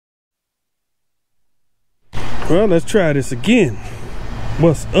Well, let's try this again.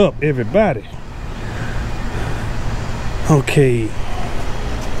 What's up, everybody? Okay,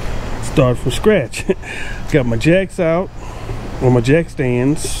 start from scratch. Got my jacks out, or my jack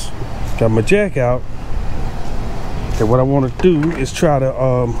stands. Got my jack out. And what I want to do is try to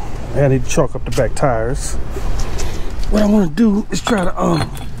I need to chalk up the back tires. What I want to do is try to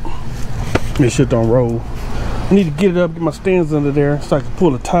make sure it don't roll. I need to get it up, get my stands under there so I can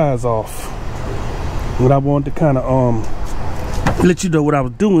pull the tires off. But I wanted to kind of let you know what I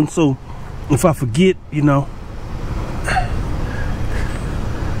was doing, so if I forget, you know,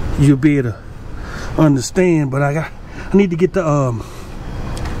 you'll be able to understand. But I need to get the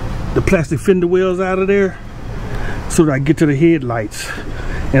plastic fender wells out of there so that I get to the headlights,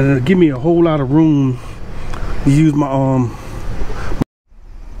 and it'll give me a whole lot of room to use my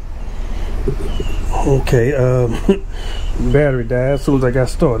okay, battery died as soon as I got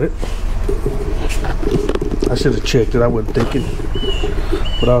started. I should have checked it, I wasn't thinking.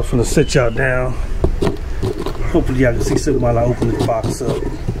 But I was gonna set y'all down. Hopefully y'all can see something while I open this box up.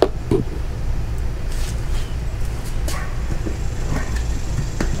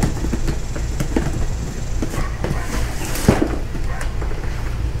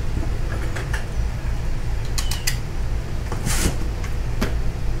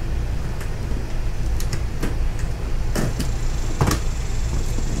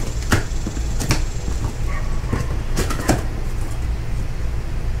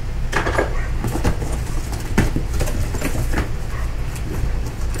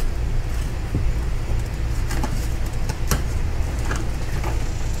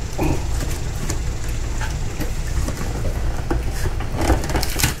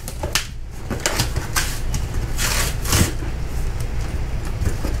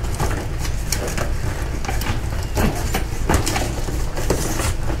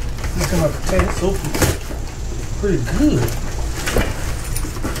 It's open pretty good.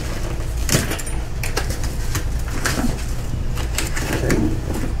 Okay.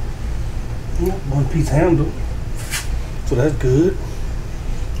 One piece handle. So that's good.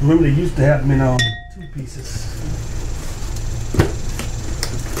 Remember, they used to have them in two pieces.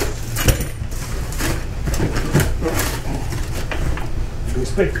 I'm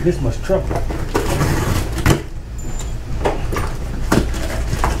expecting this much trouble.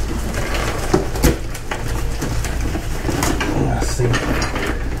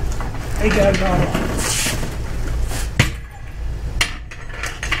 They got it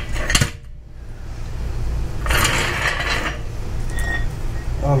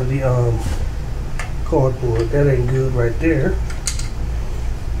all of the cardboard. That ain't good right there.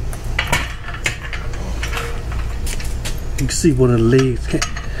 You can see one of the legs,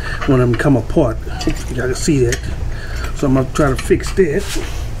 one of them come apart. Y'all can see that. So I'm gonna try to fix that.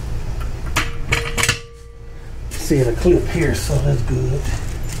 Seeing a clip here, so that's good.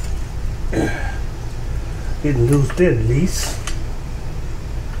 Didn't lose that at least.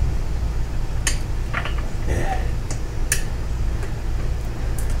 Yeah.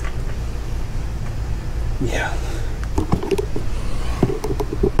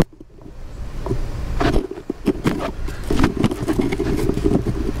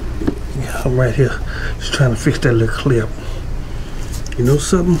 Yeah, I'm right here just trying to fix that little clip. You know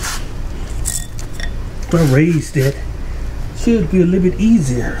something? If I raise that, it should be a little bit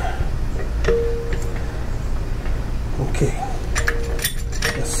easier. Okay,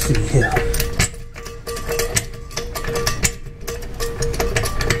 let's see here.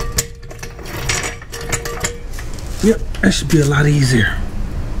 Yep, that should be a lot easier.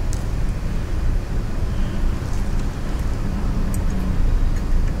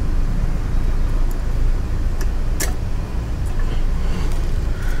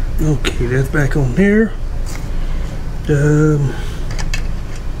 Okay, that's back on there.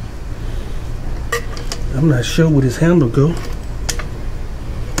 I'm not sure where this handle go.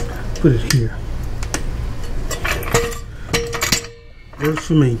 Put it here. Works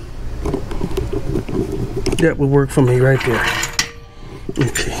for me. That would work for me right there.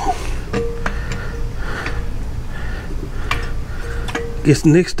 Okay. Guess the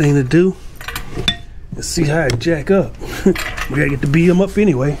next thing to do is see how it jack up. We gotta get the BM up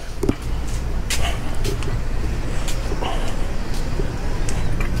anyway.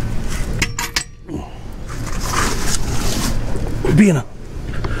 Being a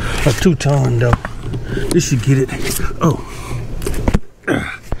two-ton though, this should get it. Oh,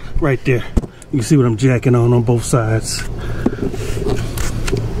 right there. You can see what I'm jacking on both sides.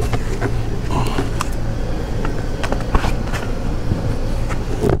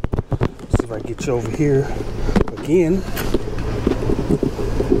 See if I get you over here again,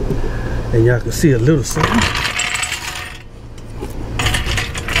 and y'all can see a little something.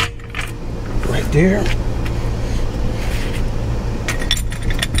 there.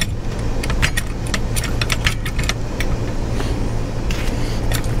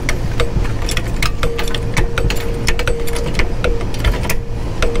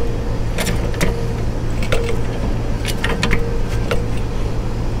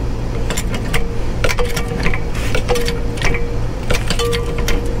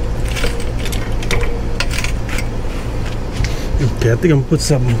 Okay, I think I'm gonna put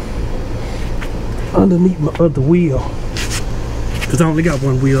something underneath my other wheel, because I only got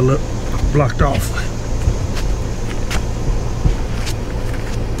one wheel up blocked off.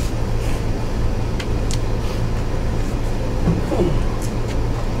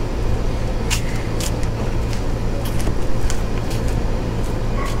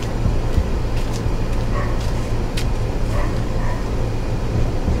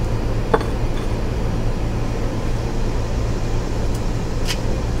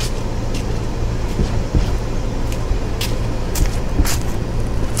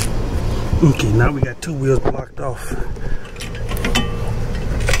 Okay, now we got two wheels blocked off.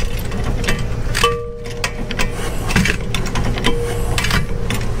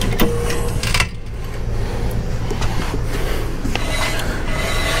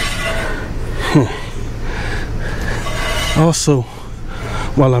 Also,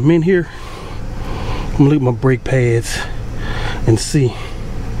 while I'm in here, I'm gonna look at my brake pads and see.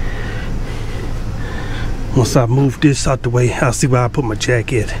 Once I move this out the way, I'll see where I put my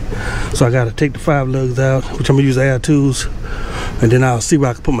jack at. So I gotta take the 5 lugs out, which I'm gonna use air tools, and then I'll see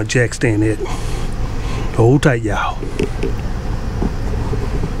where I can put my jack stand at. Hold tight, y'all.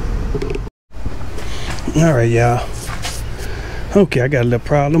 Alright, y'all. Okay, I got a little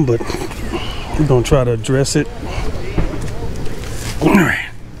problem, but we're gonna try to address it. Alright,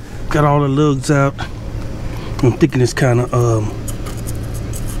 got all the lugs out. I'm thinking it's kind of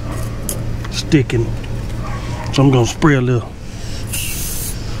sticking. So I'm gonna spray a little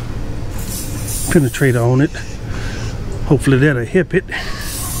penetrator on it. Hopefully that'll help it.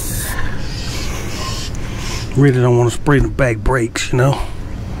 Really don't want to spray the back brakes, you know.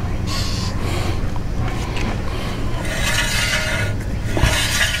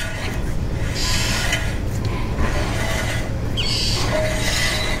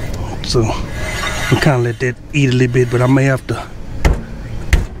 So I'm kind of let that eat a little bit, but I may have to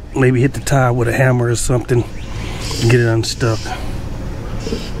maybe hit the tire with a hammer or something. Get it unstuck.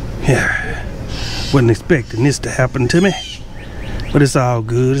 Yeah, wasn't expecting this to happen to me, but it's all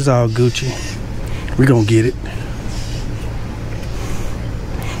good. It's all Gucci. We're gonna get it,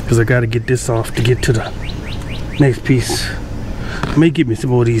 because I gotta get this off to get to the next piece. May give me some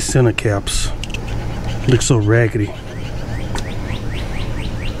more of these center caps. Look so raggedy.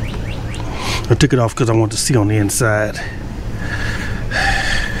 I took it off because I want to see on the inside.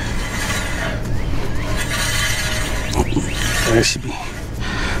 That should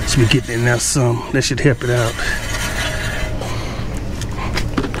be getting in there some. That should help it out.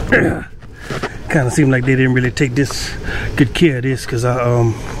 Kind of seemed like they didn't really take this good care of this, because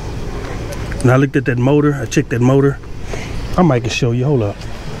when I looked at that motor, I checked that motor. I might can show you. Hold up.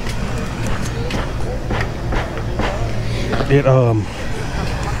 It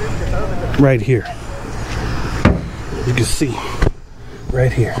right here. You can see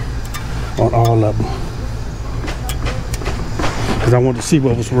right here on all of them. Because I wanted to see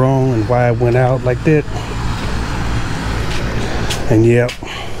what was wrong and why it went out like that. And yeah,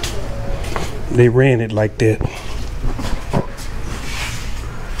 they ran it like that.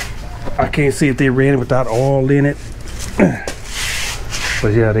 I can't see if they ran it without oil in it.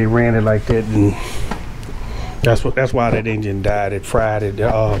 But yeah, they ran it like that, and that's why that engine died. It fried it.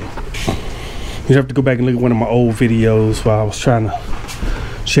 You have to go back and look at one of my old videos where I was trying to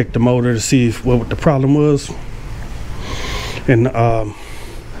check the motor to see what the problem was. And I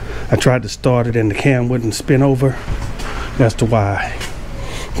tried to start it and the cam wouldn't spin over. That's the why.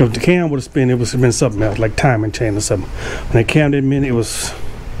 If the cam would have spun, it would have been something else, like timing chain or something. When the cam didn't spin,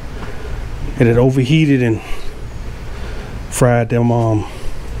 it had overheated and fried them. I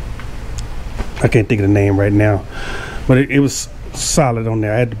can't think of the name right now, but it was solid on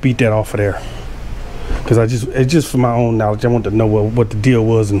there. I had to beat that off of there, because it's just for my own knowledge. I want to know what the deal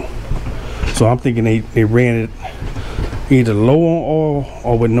was, and so I'm thinking they ran it either low on oil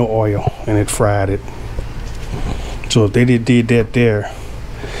or with no oil, and it fried it. So if they did that there,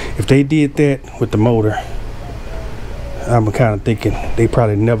 if they did that with the motor, I'm kind of thinking they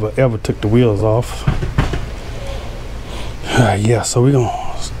probably never ever took the wheels off. Yeah, so we're gonna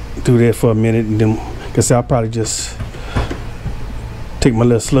do that for a minute, and then I'll probably just take my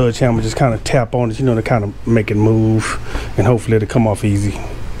little sludge hammer, just kind of tap on it, you know, to kind of make it move, and hopefully it'll come off easy.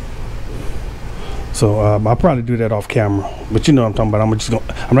 So I'll probably do that off camera, but you know what I'm talking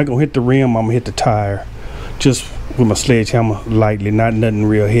about. I'm not gonna hit the rim. I'm gonna hit the tire, just with my sledgehammer lightly, not nothing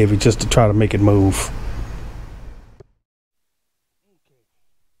real heavy, just to try to make it move.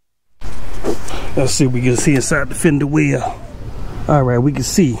 Let's see if we can see inside the fender well. All right, we can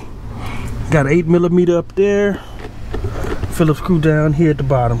see. Got an 8mm up there. Phillips screw down here at the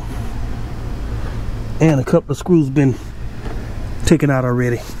bottom, and a couple of screws been taken out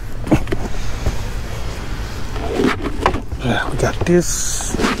already. We got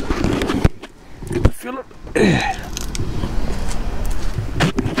this Phillip.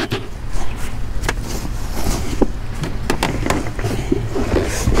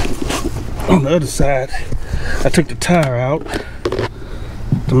 On the other side, I took the tire out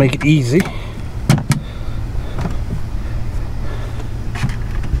to make it easy.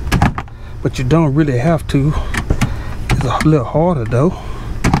 But you don't really have to. It's a little harder though.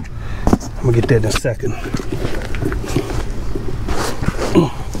 I'm gonna get that in a second.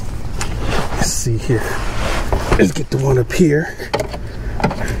 Let's see here. Let's get the one up here.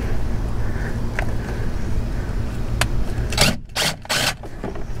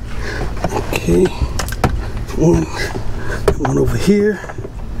 Okay, one over here.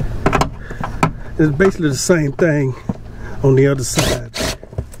 It's basically the same thing on the other side.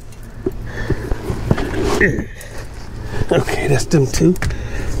 Okay, that's them two.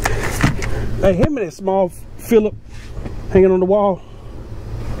 Hey, hand me that small Phillip hanging on the wall.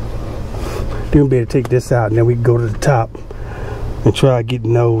 Then we'll be able to take this out, and then we can go to the top and try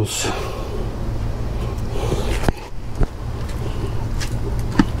getting those.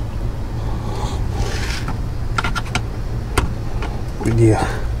 But yeah,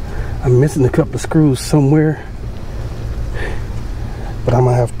 I'm missing a couple of screws somewhere, but I'm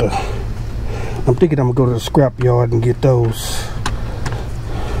gonna have to. I'm thinking I'm gonna go to the scrap yard and get those.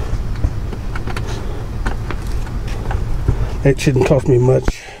 That shouldn't cost me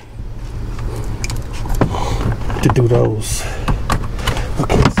much to do those.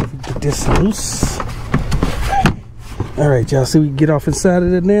 Okay, so we get this loose. All right, y'all see we can get off inside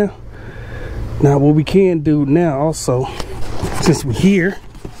of it now. Now what we can do now also, since we're here,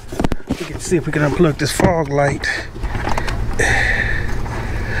 we can see if we can unplug this fog light.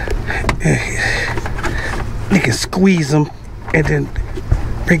 You can squeeze them and then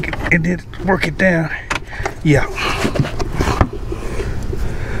bring it and then work it down. Yeah.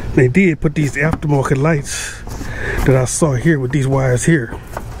 They did put these aftermarket lights that I saw here with these wires here,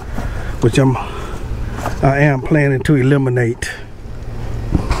 which I am planning to eliminate.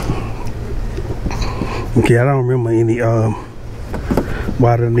 Okay, I don't remember any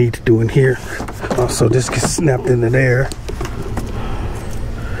wire I need to do in here. So this gets snapped into there.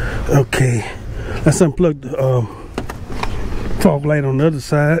 Okay, let's unplug the fog light on the other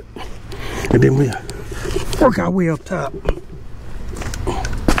side, and then we work our way up top.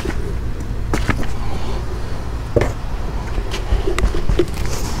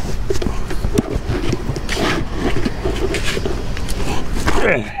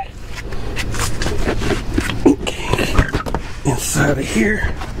 Okay, inside of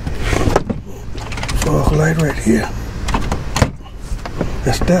here, fog light right here.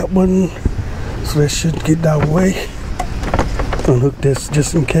 That's that one, so that should get that way. Unhook this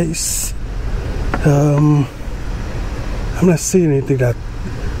just in case. I'm not seeing anything that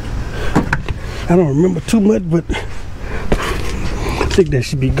I don't remember too much, but I think that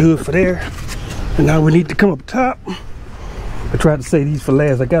should be good for there. And now we need to come up top. I tried to save these for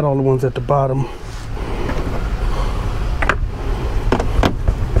last. I got all the ones at the bottom.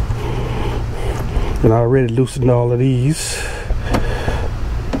 And I already loosened all of these.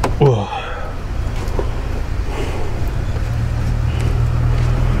 Whoa.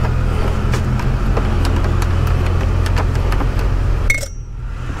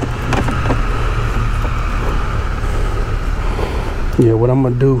 Yeah, what I'm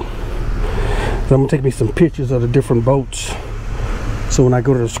gonna do is I'm gonna take me some pictures of the different boats, so when I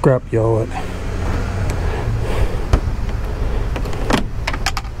go to the scrap yard,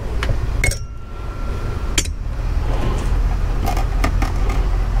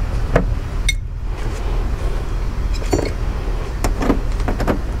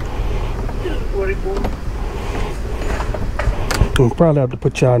 I'll probably have to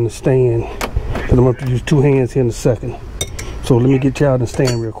put y'all in the stand, because I'm going to have to use two hands here in a second. So let me get y'all in the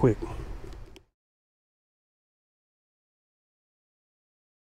stand real quick.